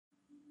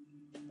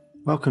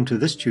Welcome to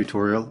this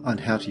tutorial on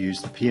how to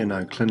use the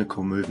P&O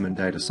Clinical Movement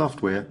data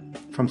software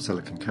from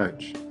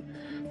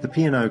Siliconcoach. The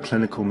P&O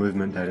Clinical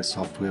Movement data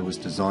software was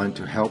designed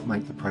to help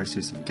make the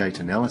process of gait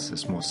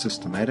analysis more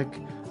systematic,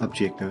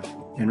 objective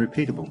and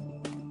repeatable.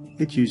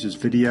 It uses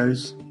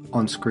videos,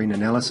 on-screen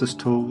analysis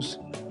tools,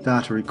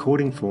 data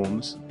recording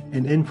forms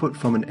and input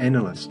from an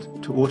analyst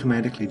to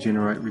automatically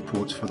generate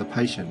reports for the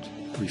patient,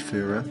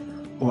 referrer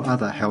or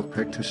other health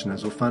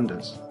practitioners or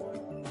funders.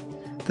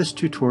 This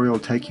tutorial will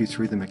take you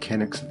through the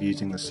mechanics of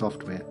using the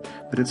software,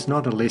 but it's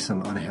not a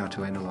lesson on how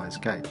to analyse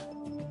gait.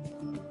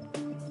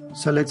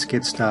 So let's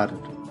get started.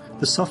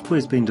 The software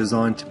has been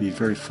designed to be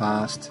very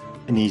fast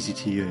and easy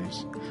to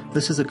use.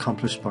 This is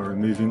accomplished by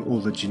removing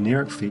all the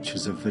generic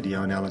features of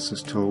video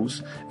analysis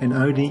tools and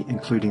only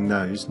including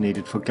those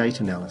needed for gait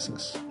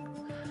analysis.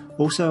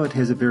 Also, it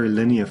has a very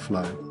linear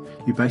flow.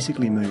 You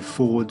basically move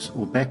forwards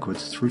or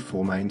backwards through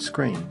 4 main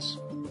screens.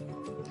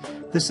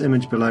 This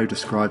image below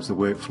describes the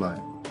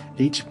workflow.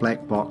 Each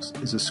black box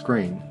is a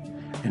screen,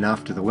 and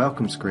after the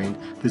welcome screen,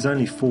 there's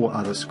only 4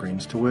 other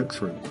screens to work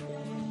through.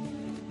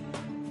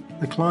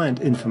 The client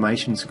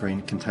information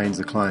screen contains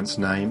the client's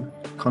name,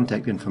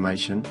 contact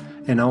information,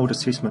 and old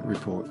assessment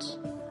reports.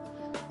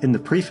 In the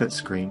prefit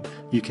screen,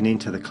 you can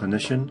enter the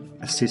clinician,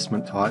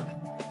 assessment type,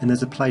 and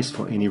there's a place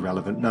for any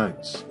relevant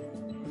notes.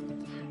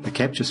 The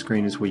capture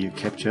screen is where you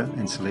capture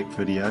and select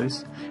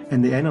videos,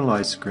 and the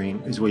analyze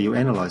screen is where you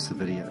analyze the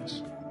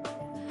videos.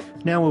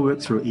 Now we'll work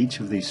through each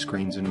of these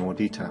screens in more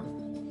detail.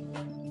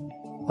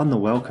 On the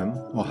welcome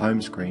or home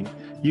screen,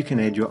 you can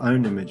add your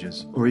own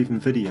images or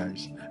even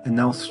videos, and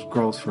they'll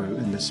scroll through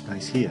in this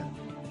space here.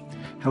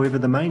 However,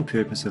 the main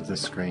purpose of this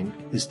screen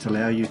is to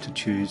allow you to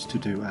choose to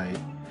do a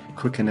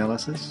quick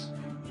analysis,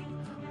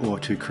 or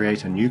to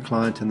create a new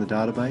client in the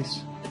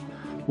database,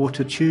 or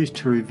to choose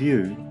to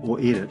review or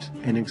edit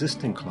an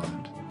existing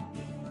client.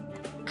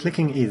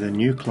 Clicking either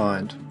New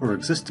Client or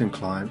Existing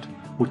Client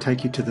will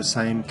take you to the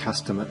same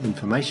customer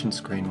information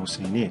screen we'll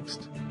see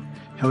next.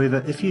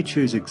 However, if you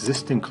choose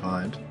Existing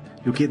Client,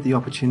 you'll get the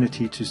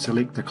opportunity to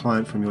select the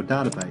client from your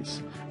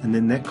database, and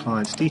then that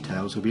client's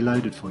details will be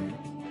loaded for you.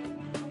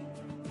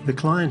 The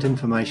client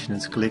information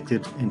is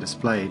collected and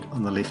displayed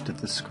on the left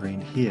of the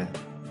screen here.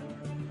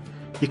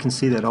 You can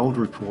see that old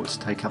reports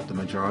take up the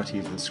majority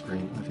of the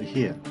screen over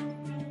here.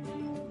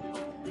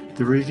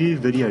 The Review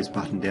Videos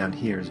button down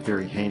here is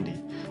very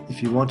handy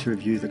if you want to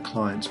review the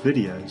client's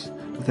videos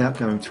without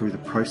going through the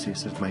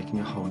process of making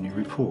a whole new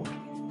report.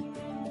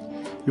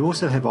 You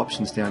also have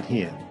options down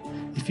here.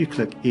 If you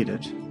click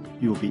Edit,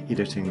 you will be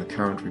editing the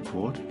current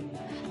report.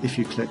 If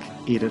you click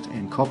Edit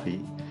and Copy,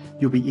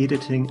 you'll be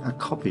editing a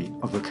copy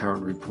of the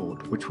current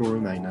report, which will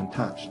remain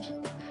untouched.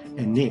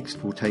 And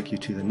next will take you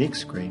to the next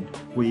screen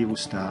where you will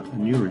start a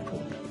new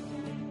report.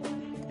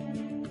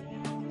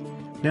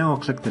 Now I'll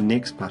click the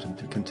Next button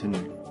to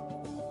continue.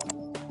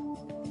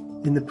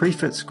 In the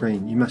prefit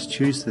screen, you must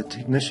choose the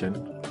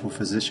technician or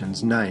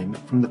physician's name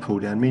from the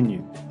pull-down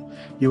menu.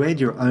 You add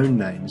your own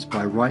names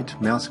by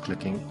right mouse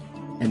clicking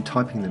and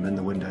typing them in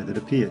the window that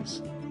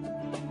appears.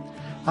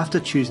 After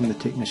choosing the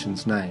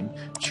technician's name,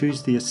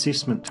 choose the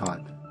assessment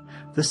type.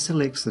 This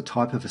selects the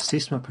type of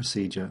assessment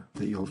procedure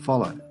that you'll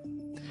follow.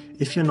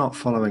 If you're not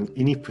following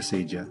any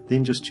procedure,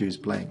 then just choose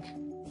blank.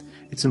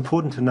 It's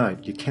important to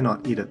note you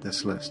cannot edit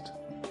this list.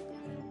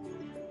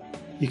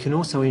 You can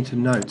also enter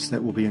notes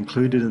that will be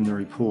included in the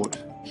report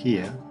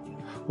here,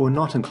 or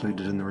not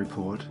included in the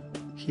report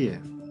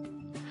here.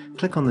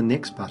 Click on the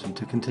Next button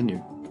to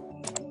continue.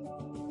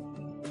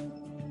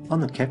 On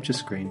the capture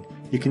screen,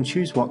 you can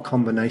choose what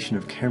combination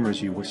of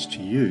cameras you wish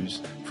to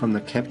use from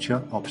the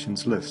capture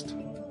options list.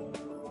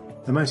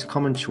 The most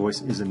common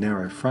choice is a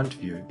narrow front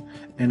view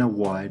and a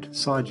wide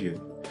side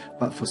view,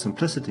 but for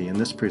simplicity in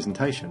this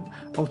presentation,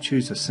 I'll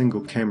choose a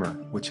single camera,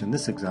 which in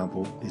this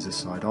example is a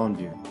side-on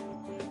view.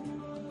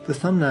 The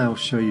thumbnails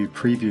show you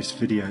previous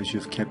videos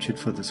you've captured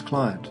for this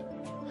client.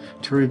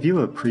 To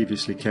review a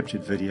previously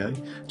captured video,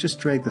 just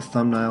drag the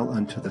thumbnail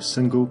onto the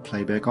single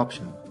playback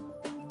option.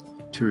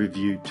 To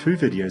review 2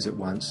 videos at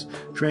once,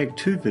 drag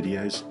 2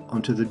 videos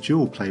onto the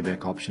dual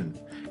playback option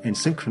and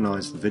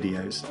synchronize the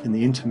videos in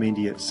the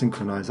intermediate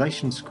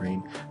synchronization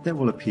screen that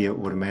will appear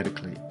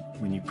automatically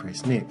when you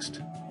press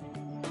Next.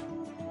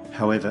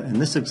 However, in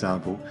this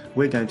example,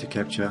 we're going to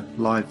capture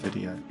live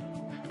video.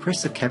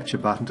 Press the Capture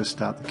button to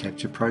start the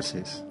capture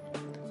process.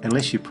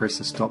 Unless you press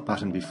the Stop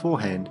button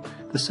beforehand,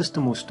 the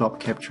system will stop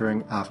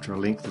capturing after a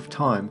length of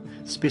time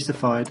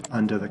specified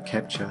under the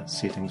Capture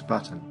Settings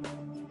button.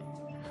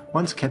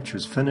 Once capture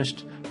is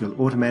finished,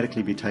 you'll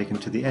automatically be taken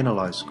to the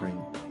Analyze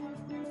screen.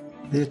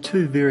 There are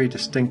 2 very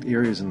distinct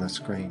areas in this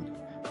screen,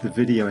 the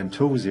Video and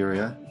Tools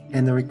area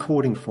and the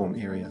Recording Form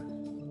area.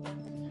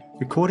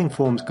 Recording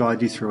forms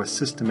guide you through a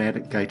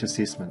systematic gait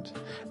assessment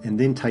and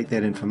then take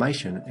that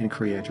information and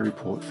create a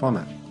report from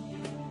it.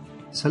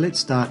 So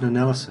let's start an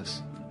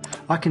analysis.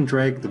 I can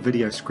drag the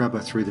video scrubber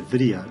through the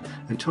video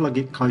until I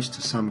get close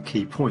to some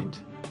key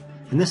point.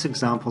 In this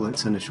example,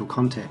 it's initial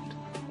contact.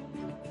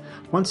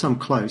 Once I'm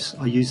close,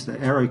 I use the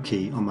arrow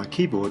key on my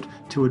keyboard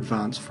to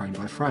advance frame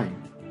by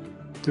frame.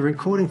 The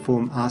recording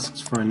form asks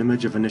for an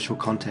image of initial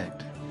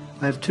contact.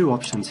 I have two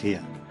options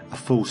here, a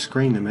full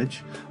screen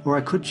image, or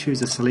I could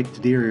choose a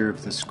selected area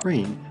of the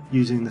screen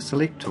using the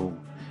Select tool,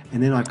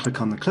 and then I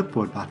click on the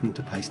clipboard button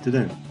to paste it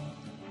in.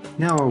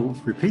 Now I will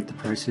repeat the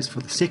process for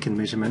the second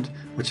measurement,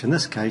 which in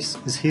this case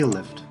is heel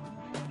lift.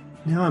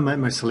 Now I make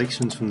my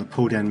selections from the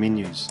pull-down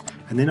menus,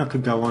 and then I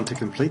could go on to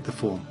complete the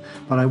form,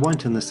 but I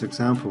won't in this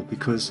example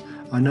because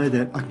I know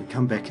that I can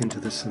come back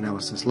into this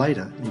analysis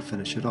later and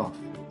finish it off.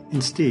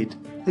 Instead,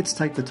 let's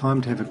take the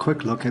time to have a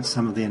quick look at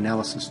some of the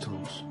analysis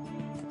tools.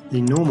 The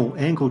normal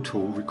angle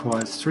tool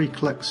requires 3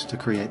 clicks to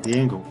create the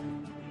angle.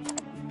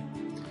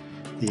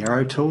 The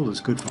arrow tool is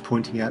good for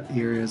pointing out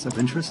areas of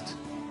interest,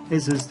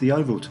 as is the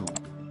oval tool.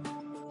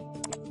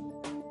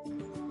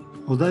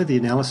 Although the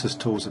analysis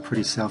tools are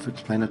pretty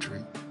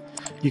self-explanatory,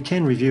 you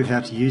can review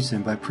how to use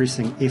them by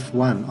pressing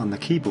F1 on the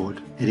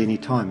keyboard at any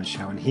time as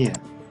shown here.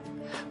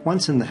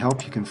 Once in the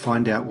help, you can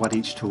find out what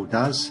each tool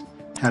does,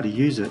 how to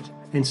use it,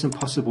 and some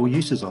possible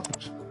uses of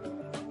it.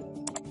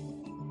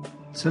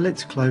 So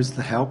let's close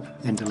the help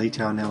and delete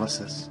our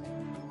analysis.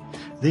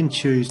 Then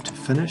choose to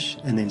finish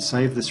and then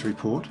save this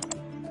report.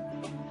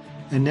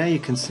 And now you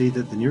can see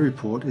that the new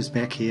report is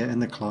back here in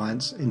the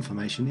client's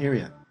information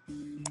area.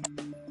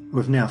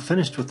 We've now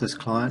finished with this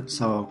client,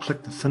 so I'll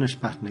click the Finish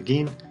button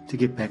again to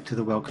get back to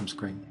the welcome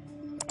screen.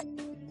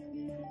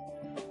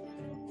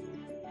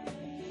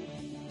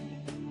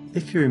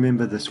 If you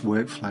remember this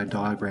workflow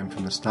diagram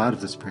from the start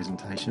of this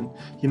presentation,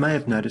 you may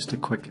have noticed a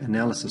quick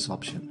analysis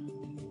option.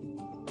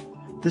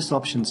 This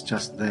option's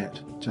just that,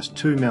 just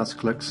 2 mouse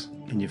clicks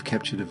and you've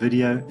captured a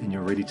video and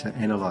you're ready to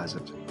analyze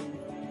it.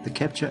 The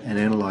capture and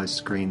analyze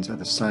screens are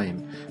the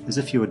same as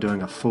if you were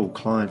doing a full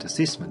client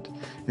assessment,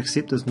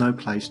 except there's no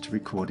place to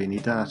record any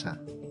data.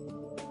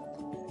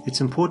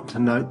 It's important to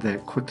note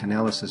that quick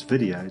analysis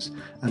videos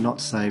are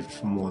not saved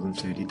for more than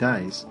 30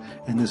 days,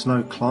 and there's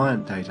no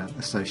client data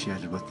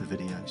associated with the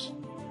videos.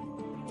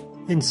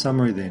 In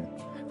summary then,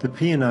 the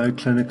P&O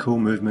Clinical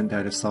Movement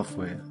Data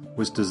software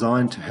was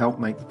designed to help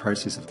make the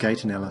process of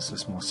gait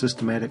analysis more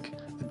systematic,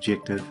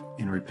 objective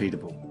and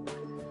repeatable.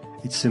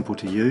 It's simple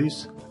to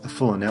use, a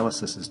full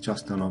analysis is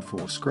just done on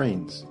 4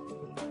 screens.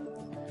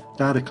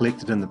 Data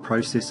collected in the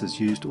process is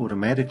used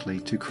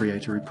automatically to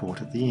create a report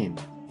at the end.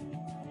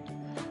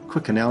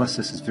 Quick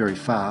analysis is very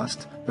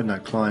fast, but no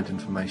client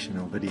information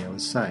or video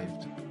is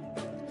saved.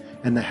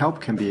 And the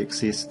help can be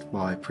accessed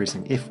by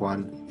pressing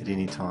F1 at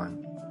any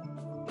time.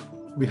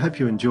 We hope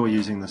you enjoy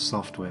using this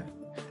software.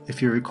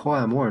 If you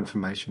require more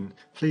information,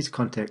 please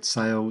contact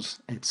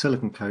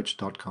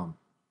sales@siliconcoach.com.